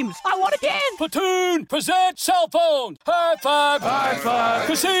 games. I won again. Platoon, present cell phone. High Five. High Five.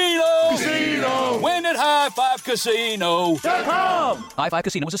 Casino. Casino. Win at highfivecasino.com. High Five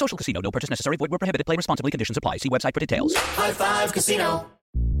Casino is a social casino. No purchase necessary. Void where prohibited. Play responsibly. Conditions apply. See website for details. High Five Casino.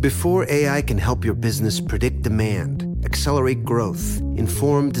 Before AI can help your business predict demand, accelerate growth,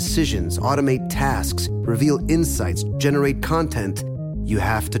 inform decisions, automate tasks, reveal insights, generate content, you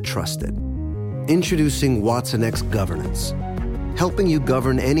have to trust it. Introducing watsonx Governance, helping you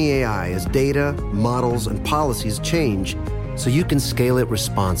govern any AI as data, models, and policies change so you can scale it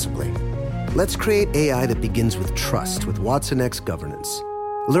responsibly. Let's create AI that begins with trust with watsonx Governance.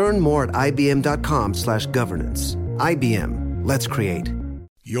 Learn more at ibm.com/governance. IBM. Let's create.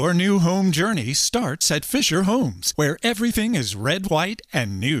 Your new home journey starts at Fisher Homes, where everything is red, white,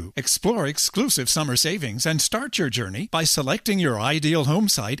 and new. Explore exclusive summer savings and start your journey by selecting your ideal home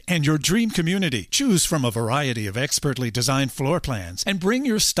site and your dream community. Choose from a variety of expertly designed floor plans and bring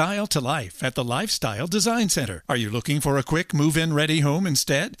your style to life at the Lifestyle Design Center. Are you looking for a quick move-in ready home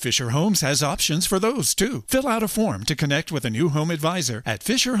instead? Fisher Homes has options for those too. Fill out a form to connect with a new home advisor at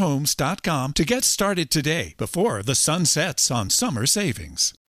fisherhomes.com to get started today before the sun sets on summer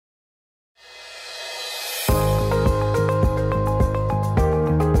savings.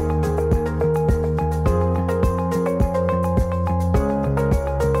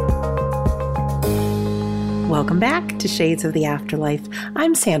 Welcome back to Shades of the Afterlife.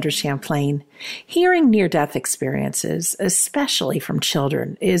 I'm Sandra Champlain. Hearing near-death experiences, especially from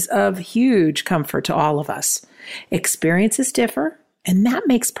children, is of huge comfort to all of us. Experiences differ, and that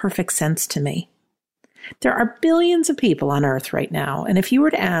makes perfect sense to me. There are billions of people on Earth right now, and if you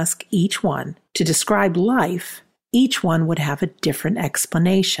were to ask each one to describe life, each one would have a different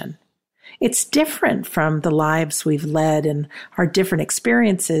explanation. It's different from the lives we've led and our different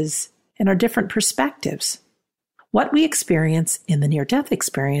experiences and our different perspectives. What we experience in the near-death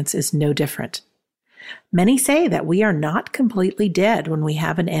experience is no different. Many say that we are not completely dead when we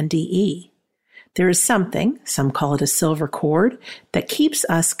have an NDE. There is something, some call it a silver cord, that keeps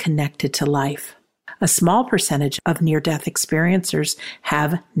us connected to life. A small percentage of near-death experiencers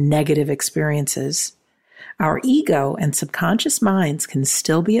have negative experiences. Our ego and subconscious minds can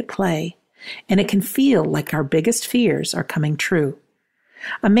still be at play, and it can feel like our biggest fears are coming true.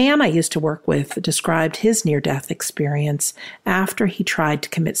 A man I used to work with described his near-death experience after he tried to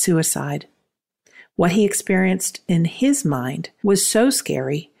commit suicide. What he experienced in his mind was so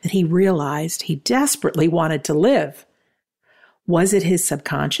scary that he realized he desperately wanted to live. Was it his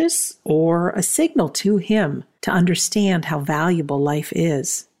subconscious or a signal to him to understand how valuable life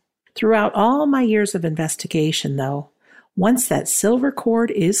is? Throughout all my years of investigation, though, once that silver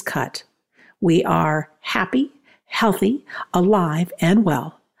cord is cut, we are happy, healthy, alive, and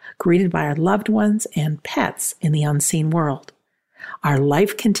well, greeted by our loved ones and pets in the unseen world. Our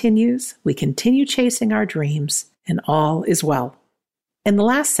life continues, we continue chasing our dreams, and all is well. In the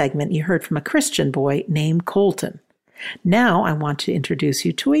last segment, you heard from a Christian boy named Colton. Now I want to introduce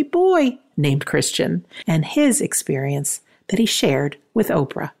you to a boy named Christian and his experience that he shared with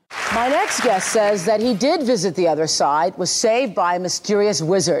Oprah. My next guest says that he did visit the other side, was saved by a mysterious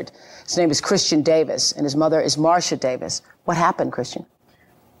wizard. His name is Christian Davis, and his mother is Marcia Davis. What happened, Christian?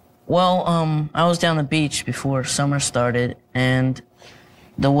 Well, I was down the beach before summer started, and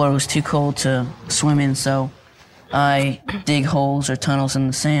the water was too cold to swim in, so I dig holes or tunnels in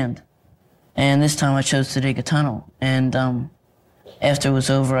the sand. And this time I chose to dig a tunnel. And after it was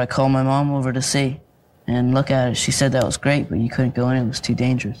over, I called my mom over to see and look at it. She said that was great, but you couldn't go in. It was too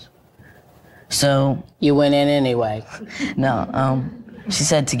dangerous. So you went in anyway? No. She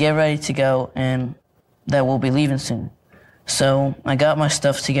said to get ready to go and that we'll be leaving soon. So I got my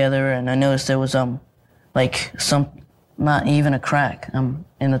stuff together and I noticed there was not even a crack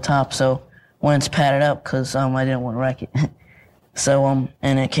in the top. So when it's padded up because I didn't want to wreck it. So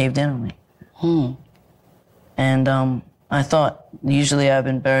and it caved in on me. And I thought usually I've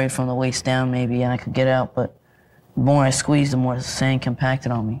been buried from the waist down maybe and I could get out, but the more I squeezed, the more the sand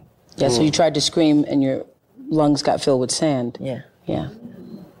compacted on me. Yeah, so you tried to scream and your lungs got filled with sand. Yeah. Yeah.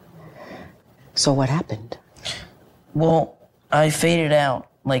 So what happened? Well, I faded out,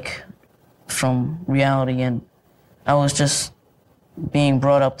 from reality, and I was just being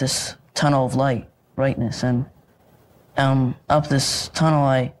brought up this tunnel of light, brightness, and up this tunnel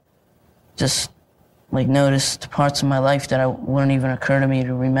I just, noticed parts of my life that wouldn't even occur to me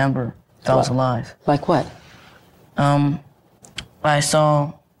to remember if I was alive. Like what? I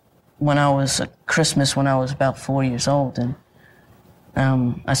saw Christmas when I was about 4 years old, and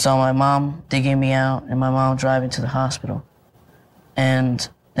I saw my mom digging me out and my mom driving to the hospital. And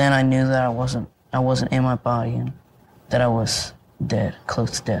then I knew that I wasn't in my body and that I was dead,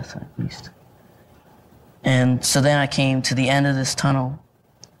 close to death at least. And so then I came to the end of this tunnel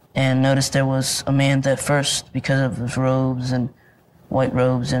and noticed there was a man that first, because of his robes and white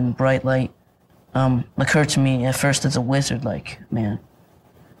robes and bright light, occurred to me at first as a wizard-like man.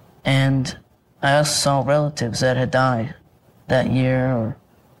 And I also saw relatives that had died that year,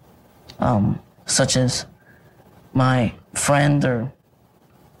 or such as my friend, or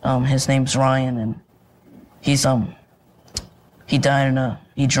his name's Ryan, and he drowned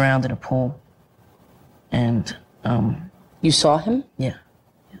in a pool. And you saw him? Yeah.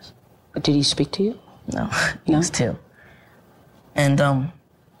 Yes. Did he speak to you? No, he was two. And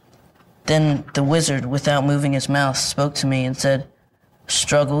then the wizard, without moving his mouth, spoke to me and said,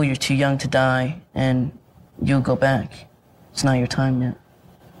 "Struggle, you're too young to die, and you'll go back. It's not your time yet."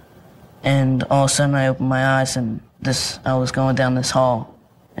 And all of a sudden I opened my eyes and I was going down this hall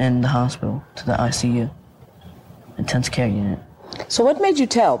in the hospital to the ICU, intensive care unit. So what made you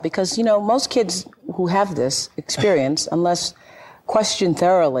tell? Because, most kids who have this experience, unless questioned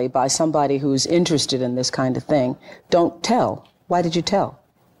thoroughly by somebody who's interested in this kind of thing, don't tell. Why did you tell?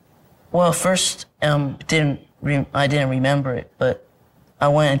 Well, first, I didn't remember it, but I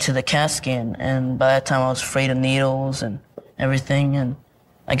went into the CAT scan, and by that time I was afraid of needles and everything, and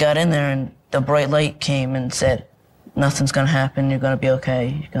I got in there and the bright light came and said, "Nothing's gonna happen, you're gonna be okay,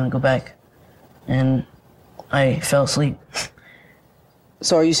 you're gonna go back." And I fell asleep.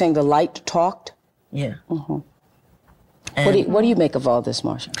 So are you saying the light talked? Yeah. Mm-hmm. What do you make of all this,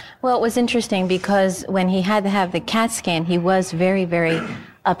 Marcia? Well, it was interesting because when he had to have the CAT scan, he was very, very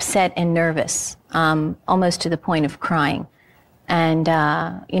upset and nervous, almost to the point of crying. And,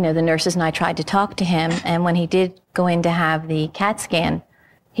 the nurses and I tried to talk to him, and when he did go in to have the CAT scan,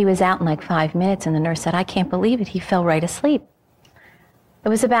 he was out in like 5 minutes, and the nurse said, "I can't believe it, he fell right asleep." It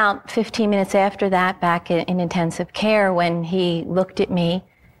was about 15 minutes after that, back in intensive care, when he looked at me,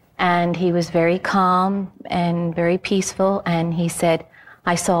 and he was very calm and very peaceful, and he said,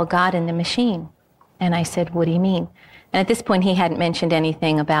 "I saw God in the machine." And I said, "What do you mean?" And at this point, he hadn't mentioned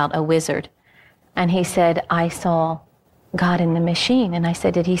anything about a wizard. And he said, "I saw God in the machine." And I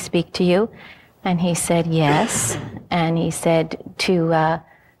said, "Did he speak to you?" And he said, "Yes." And he said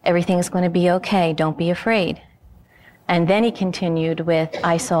everything's going to be okay, don't be afraid. And then he continued with,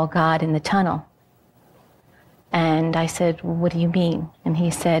 "I saw God in the tunnel." And I said, "What do you mean?" And he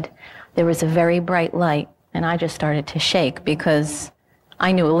said, "There was a very bright light." And I just started to shake because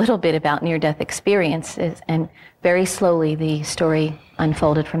I knew a little bit about near-death experiences, and very slowly the story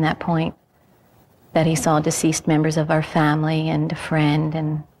unfolded from that point, that he saw deceased members of our family and a friend,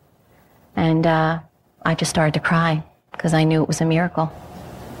 and I just started to cry because I knew it was a miracle.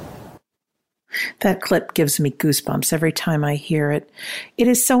 That clip gives me goosebumps every time I hear it. It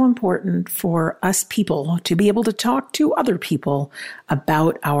is so important for us people to be able to talk to other people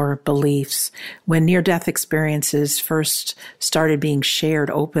about our beliefs. When near-death experiences first started being shared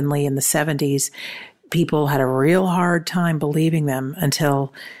openly in the 70s, people had a real hard time believing them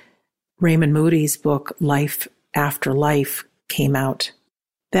until Raymond Moody's book, Life After Life, came out.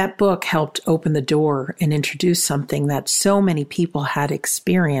 That book helped open the door and introduce something that so many people had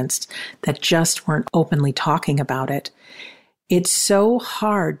experienced that just weren't openly talking about it. It's so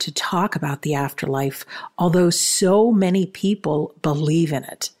hard to talk about the afterlife, although so many people believe in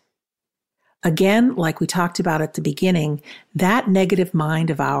it. Again, like we talked about at the beginning, that negative mind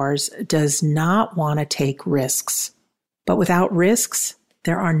of ours does not want to take risks. But without risks,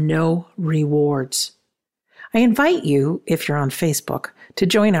 there are no rewards. I invite you, if you're on Facebook, to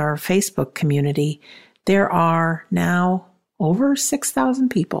join our Facebook community. There are now over 6,000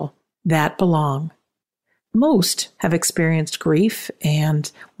 people that belong. Most have experienced grief and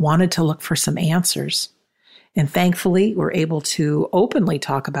wanted to look for some answers. And thankfully, we're able to openly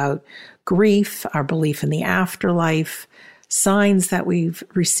talk about grief, our belief in the afterlife, signs that we've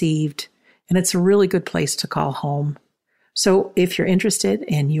received, and it's a really good place to call home. So if you're interested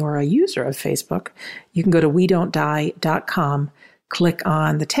and you're a user of Facebook, you can go to WeDon'tDie.com, click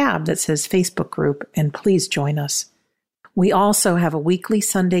on the tab that says Facebook group, and please join us. We also have a weekly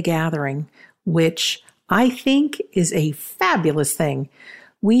Sunday gathering, which I think is a fabulous thing.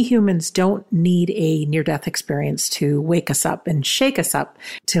 We humans don't need a near-death experience to wake us up and shake us up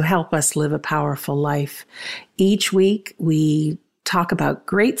to help us live a powerful life. Each week, we talk about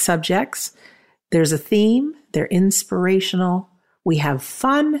great subjects. There's a theme. They're inspirational. We have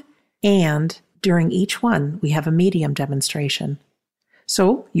fun. And during each one, we have a medium demonstration.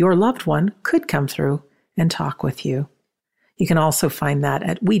 So your loved one could come through and talk with you. You can also find that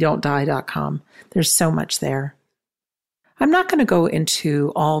at WeDon'tDie.com. There's so much there. I'm not going to go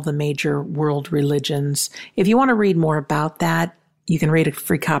into all the major world religions. If you want to read more about that, you can read a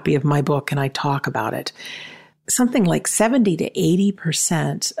free copy of my book, and I talk about it. Something like 70 to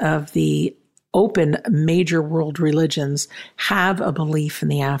 80% of the open major world religions have a belief in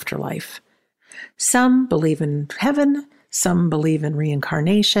the afterlife. Some believe in heaven, some believe in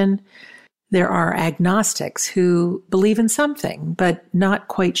reincarnation. There are agnostics who believe in something, but not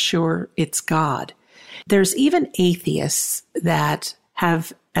quite sure it's God. There's even atheists that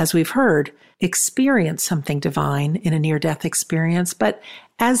have, as we've heard, experienced something divine in a near-death experience, but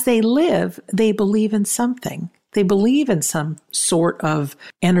as they live, they believe in something. They believe in some sort of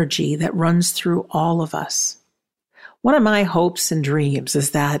energy that runs through all of us. One of my hopes and dreams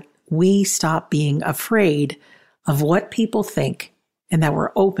is that we stop being afraid of what people think and that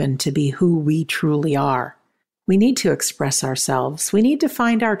we're open to be who we truly are. We need to express ourselves. We need to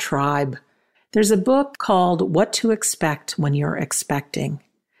find our tribe. There's a book called What to Expect When You're Expecting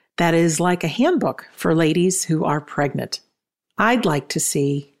that is like a handbook for ladies who are pregnant. I'd like to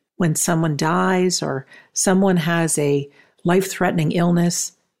see when someone dies or someone has a life-threatening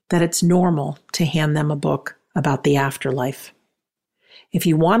illness that it's normal to hand them a book about the afterlife. If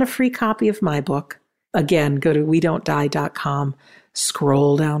you want a free copy of my book, again, go to WeDon'tDie.com,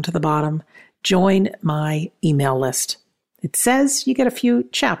 scroll down to the bottom, join my email list. It says you get a few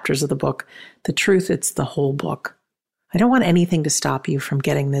chapters of the book. The truth, it's the whole book. I don't want anything to stop you from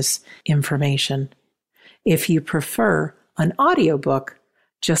getting this information. If you prefer an audiobook,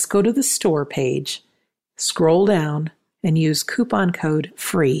 just go to the store page, scroll down, and use coupon code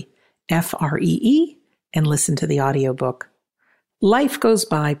FREE, F-R-E-E, and listen to the audiobook. Life goes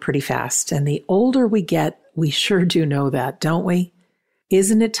by pretty fast, and the older we get, we sure do know that, don't we?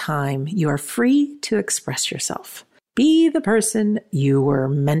 Isn't it time you are free to express yourself? Be the person you were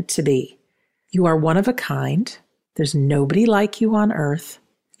meant to be. You are one of a kind. There's nobody like you on earth.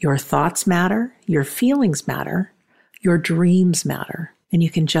 Your thoughts matter. Your feelings matter. Your dreams matter. And you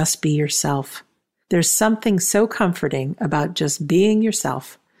can just be yourself. There's something so comforting about just being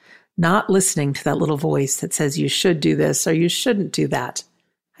yourself, not listening to that little voice that says you should do this or you shouldn't do that.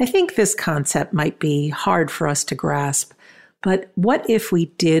 I think this concept might be hard for us to grasp, but what if we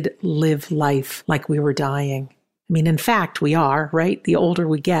did live life like we were dying? I mean, in fact, we are, right? The older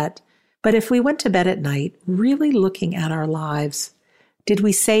we get. But if we went to bed at night really looking at our lives, did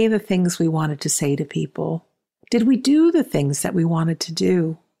we say the things we wanted to say to people? Did we do the things that we wanted to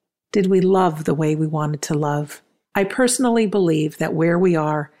do? Did we love the way we wanted to love? I personally believe that where we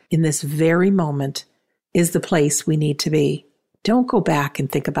are in this very moment is the place we need to be. Don't go back and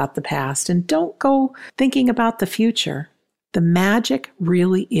think about the past, and don't go thinking about the future. The magic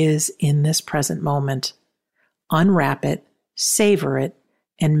really is in this present moment. Unwrap it, savor it,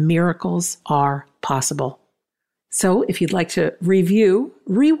 and miracles are possible. So if you'd like to review,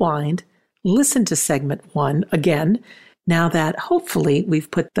 rewind, listen to segment 1 again, now that hopefully we've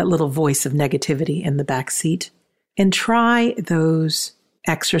put that little voice of negativity in the back seat, and try those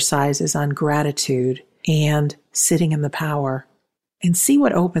exercises on gratitude and sitting in the power, and see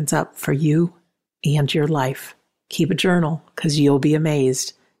what opens up for you and your life. Keep a journal, because you'll be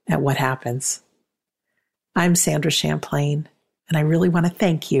amazed at what happens. I'm Sandra Champlain, and I really want to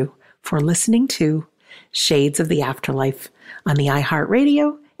thank you for listening to Shades of the Afterlife on the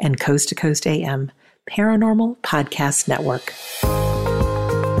iHeartRadio and Coast to Coast AM Paranormal Podcast Network.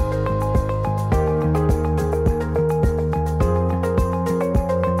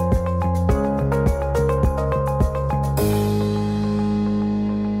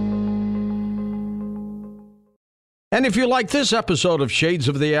 And if you like this episode of Shades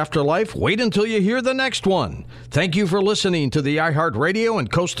of the Afterlife, wait until you hear the next one. Thank you for listening to the iHeartRadio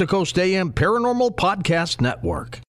and Coast to Coast AM Paranormal Podcast Network.